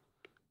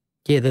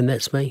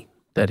that's me.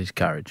 That is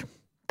courage.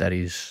 That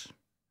is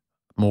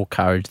more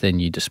courage than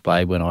you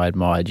displayed when I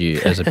admired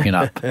you as a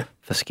pin-up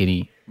for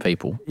skinny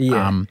people.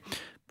 Yeah.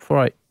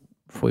 Before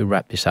we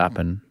wrap this up,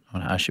 and I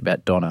want to ask you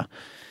about Donna.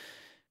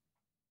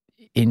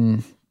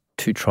 In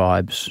Two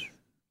Tribes,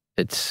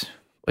 it's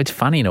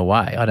funny in a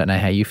way. I don't know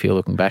how you feel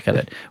looking back at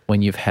it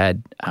when you've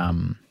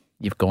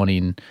gone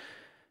in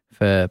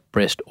for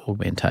breast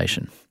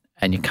augmentation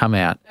and you come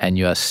out and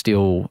you are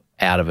still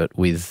out of it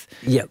with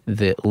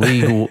the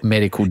legal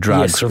medical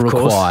drugs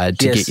required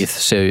to get you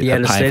through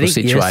a painful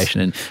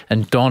situation. Yes.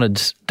 And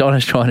Donna's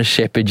trying to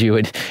shepherd you,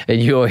 and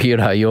you're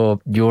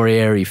your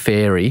airy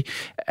fairy.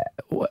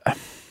 I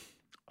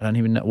don't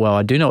even know. Well,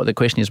 I do know what the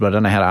question is, but I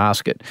don't know how to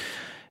ask it.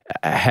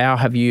 How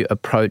have you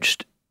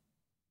approached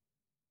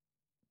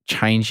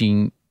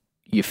changing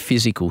your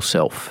physical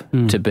self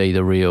to be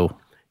the real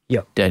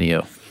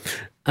Danielle?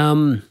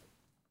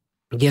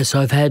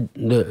 So I've had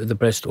the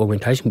breast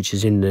augmentation, which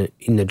is in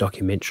the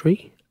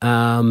documentary.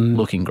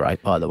 Looking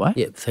great, by the way.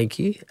 Yeah, thank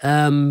you.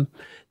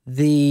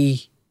 The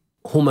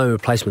hormone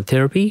replacement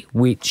therapy,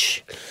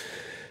 which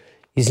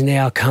is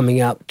now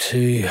coming up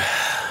to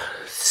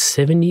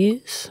 7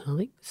 years, I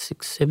think,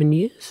 6-7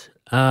 years.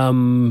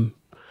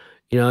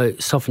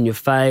 Soften your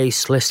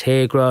face, less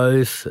hair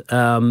growth,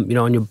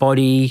 on your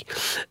body,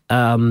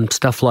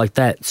 stuff like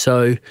that.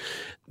 So,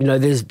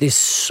 there's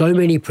so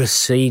many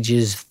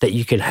procedures that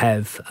you can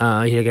have.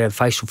 You can have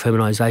facial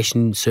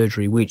feminization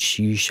surgery, which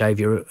you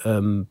shave your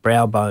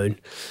brow bone.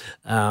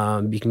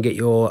 You can get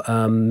your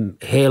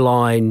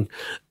hairline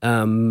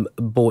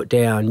brought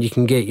down. You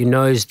can get your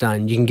nose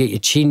done. You can get your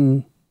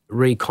chin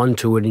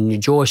recontoured and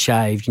your jaw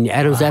shaved and your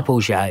Adam's apple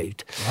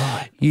shaved.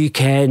 Right. You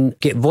can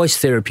get voice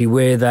therapy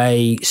where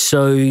they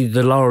sew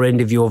the lower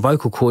end of your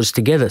vocal cords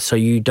together so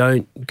you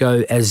don't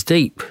go as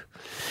deep.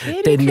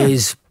 Then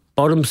there's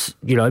bottoms,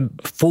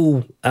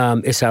 full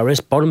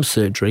SRS bottom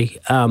surgery.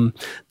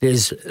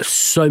 There's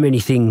so many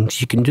things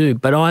you can do,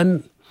 but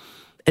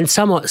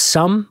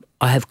some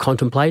I have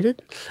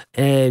contemplated,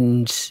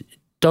 and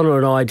Donna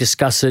and I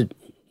discuss it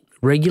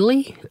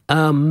regularly.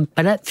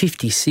 But at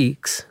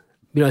 56,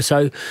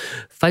 so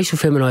facial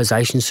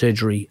feminization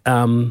surgery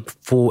and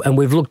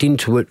we've looked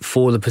into it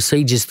for the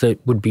procedures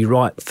that would be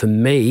right for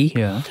me.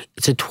 Yeah,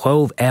 it's a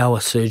 12-hour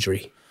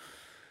surgery.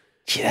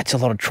 Yeah, that's a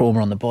lot of trauma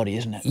on the body,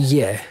 isn't it?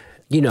 Yeah.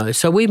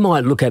 So we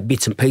might look at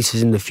bits and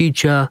pieces in the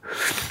future.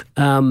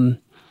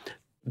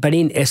 But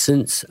in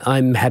essence,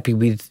 I'm happy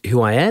with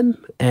who I am.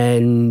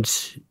 And,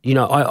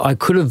 I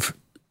could have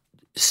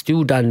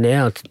still done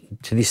now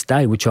to this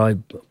day, which I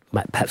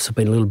perhaps have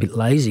been a little bit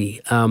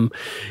lazy.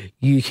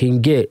 You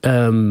can get,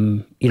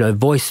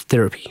 voice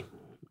therapy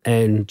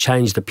and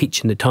change the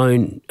pitch and the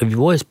tone of your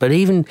voice. But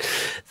even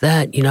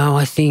that,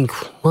 I think,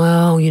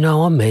 well,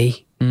 I'm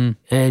me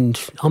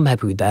and I'm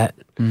happy with that.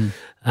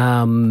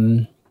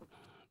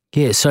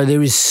 So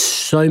there is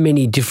so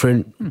many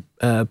different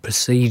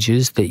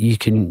procedures that you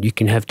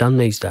can have done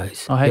these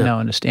days. I had no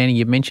understanding.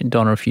 You've mentioned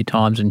Donna a few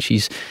times, and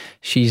she's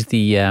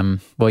the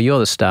you're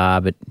the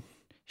star, but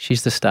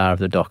she's the star of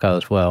the doco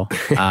as well.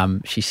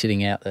 She's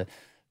sitting out the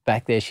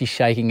back there. She's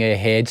shaking her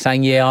head,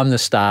 saying, "Yeah, I'm the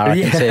star."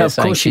 I can see her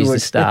saying she's the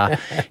star.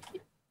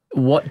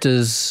 What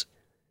does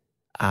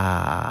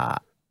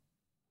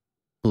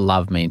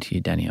love mean to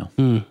you, Danielle?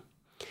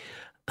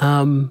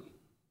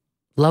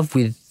 Love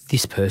with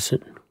this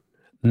person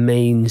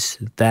means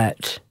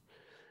that,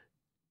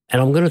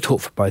 and I'm going to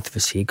talk for both of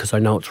us here because I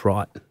know it's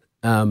right.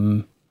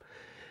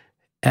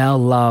 Our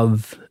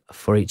love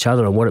for each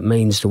other and what it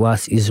means to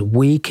us is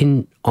we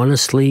can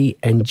honestly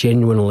and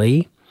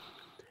genuinely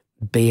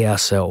be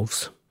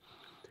ourselves.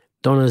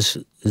 Donna's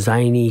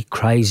zany,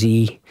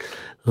 crazy,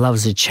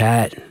 loves a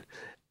chat.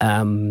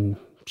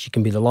 She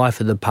can be the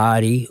life of the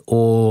party,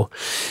 or,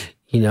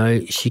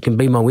 she can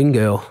be my wing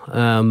girl.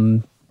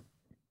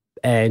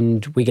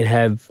 And we can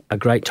have a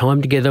great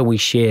time together. We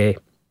share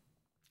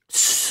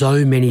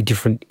so many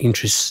different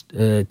interests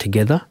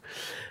together.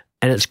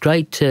 And it's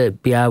great to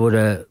be able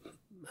to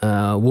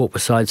walk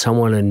beside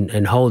someone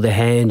and hold their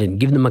hand and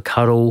give them a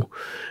cuddle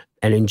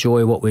and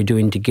enjoy what we're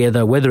doing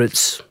together, whether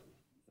it's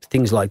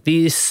things like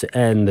this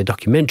and the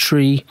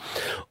documentary,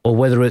 or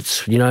whether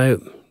it's,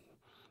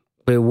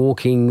 we're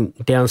walking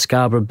down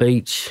Scarborough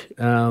Beach,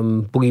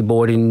 boogie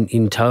board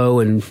in tow,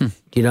 and,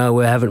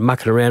 we're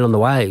mucking around on the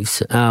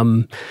waves.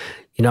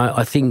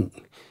 I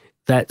think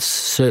that's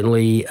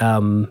certainly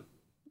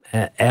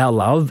our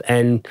love,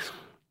 and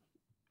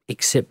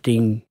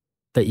accepting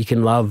that you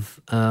can love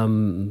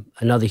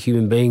another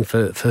human being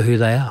for who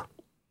they are.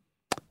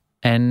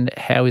 And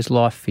how is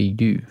life for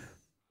you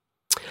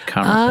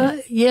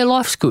currently? Yeah,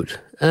 life's good.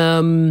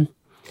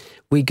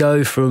 We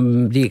go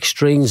from the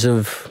extremes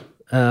of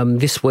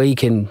this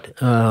week and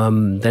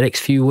the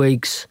next few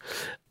weeks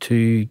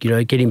to,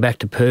 getting back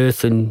to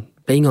Perth and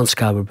being on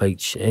Scarborough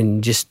Beach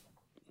and just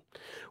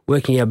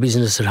working our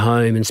business at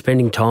home and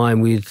spending time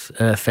with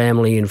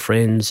family and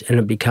friends, and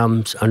it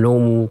becomes a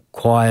normal,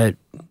 quiet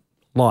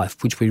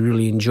life, which we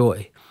really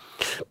enjoy.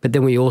 But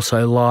then we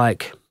also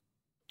like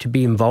to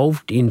be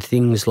involved in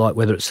things like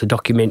whether it's the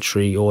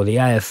documentary or the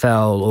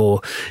AFL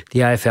or the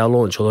AFL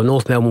launch or the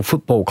North Melbourne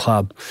Football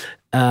Club,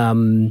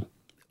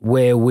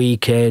 where we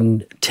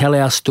can tell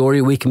our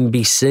story. We can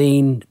be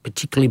seen,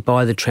 particularly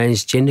by the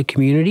transgender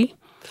community,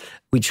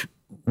 which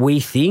we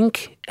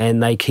think,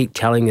 and they keep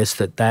telling us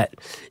that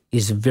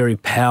is a very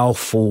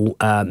powerful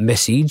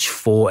message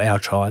for our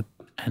tribe.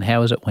 And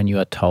how is it when you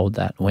are told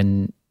that,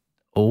 when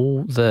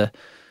all the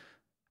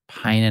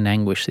pain and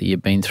anguish that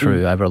you've been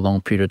through over a long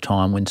period of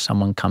time, when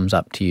someone comes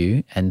up to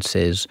you and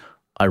says,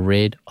 I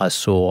read, I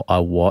saw, I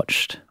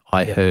watched,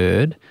 I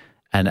heard,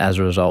 and as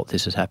a result,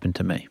 this has happened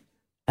to me?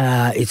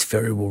 It's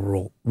very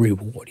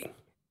rewarding.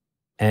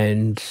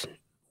 And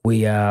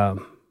we are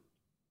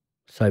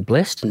so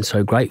blessed and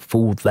so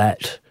grateful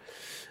that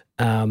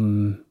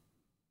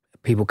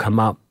people come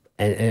up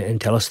and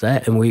tell us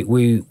that, and we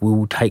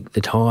will take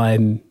the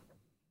time,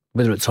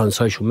 whether it's on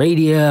social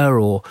media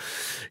or,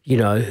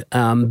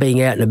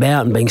 being out and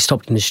about and being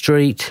stopped in the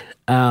street,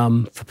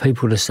 for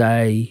people to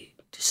say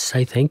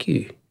thank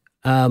you.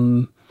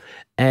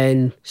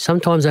 And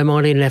sometimes they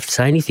might even have to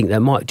say anything. They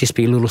might just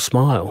be a little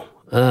smile.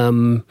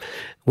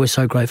 We're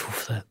so grateful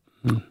for that.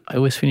 I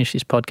always finish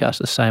this podcast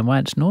the same way.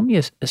 It's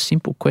normally a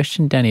simple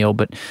question, Danielle,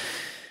 but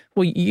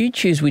you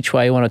choose which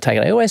way you want to take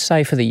it. I always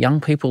say for the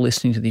young people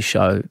listening to this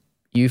show,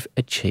 you've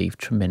achieved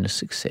tremendous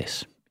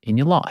success in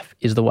your life,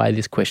 is the way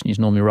this question is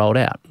normally rolled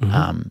out.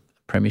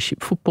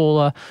 Premiership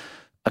footballer,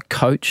 a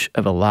coach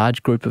of a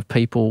large group of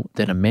people,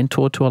 then a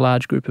mentor to a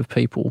large group of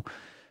people.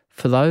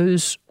 For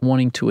those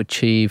wanting to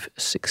achieve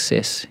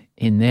success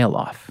in their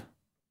life,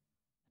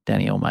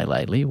 Danielle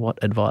Laidley, what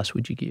advice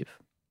would you give?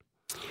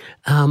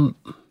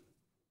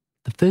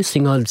 The first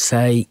thing I'd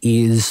say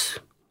is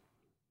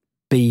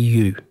be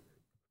you.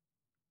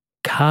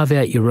 Carve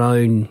out your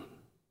own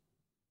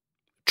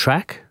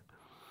track,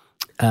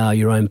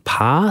 your own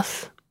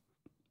path.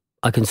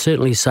 I can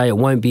certainly say it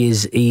won't be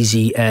as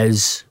easy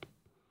as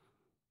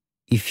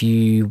if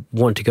you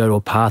want to go to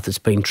a path that's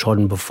been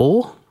trodden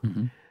before.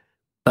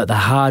 But the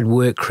hard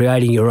work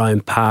creating your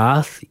own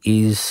path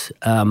is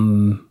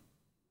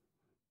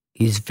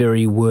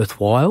very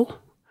worthwhile,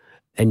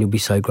 and you'll be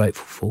so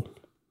grateful for.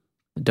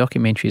 The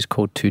documentary is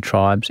called Two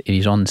Tribes. It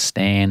is on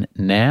Stan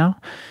now.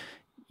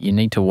 You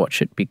need to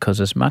watch it because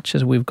as much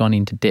as we've gone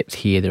into depth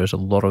here, there is a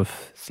lot of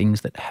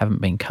things that haven't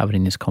been covered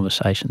in this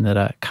conversation that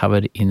are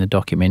covered in the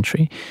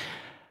documentary.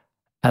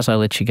 As I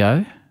let you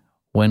go,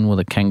 when will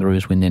the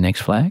Kangaroos win their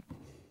next flag?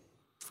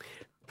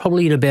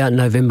 Probably in about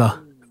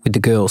November with the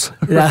girls.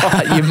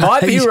 Right, you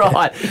might be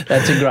right.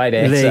 That's a great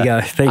answer. There you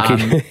go. Thank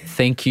you.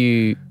 Thank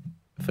you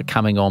for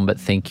coming on, but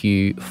thank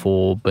you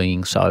for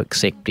being so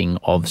accepting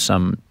of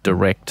some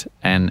direct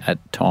and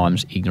at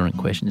times ignorant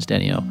questions,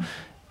 Danielle.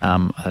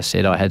 I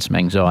said I had some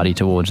anxiety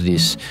towards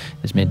this.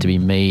 It's meant to be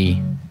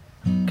me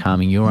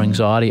calming your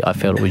anxiety. I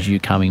felt it was you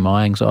calming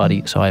my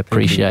anxiety, so I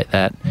appreciate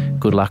that.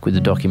 Good luck with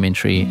the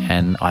documentary,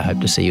 and I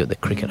hope to see you at the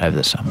cricket over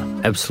the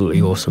summer.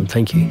 Absolutely awesome.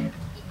 Thank you.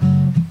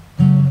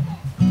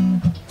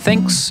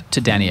 Thanks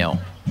to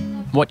Danielle.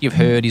 What you've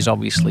heard is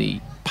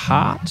obviously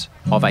part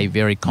of a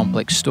very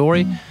complex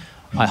story.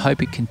 I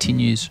hope it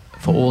continues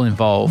for all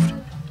involved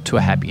to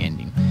a happy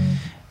ending.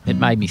 It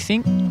made me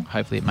think.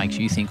 Hopefully it makes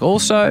you think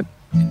also.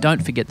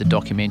 Don't forget the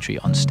documentary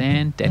on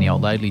Stan, Danielle,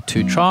 Laidley,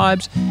 Two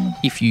Tribes.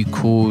 If you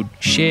could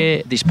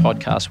share this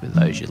podcast with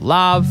those you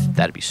love,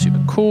 that'd be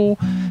super cool.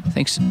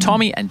 Thanks to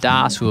Tommy and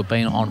Das, who have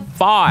been on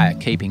fire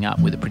keeping up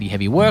with a pretty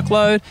heavy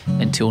workload.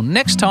 Until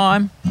next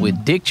time,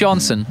 with Dick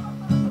Johnson,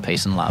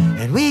 peace and love.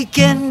 And we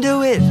can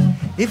do it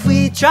if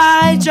we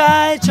try.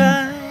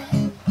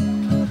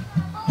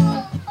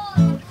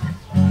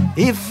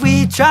 If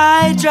we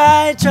try.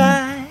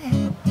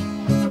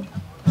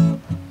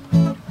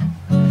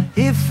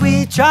 If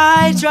we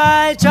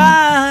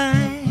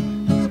try.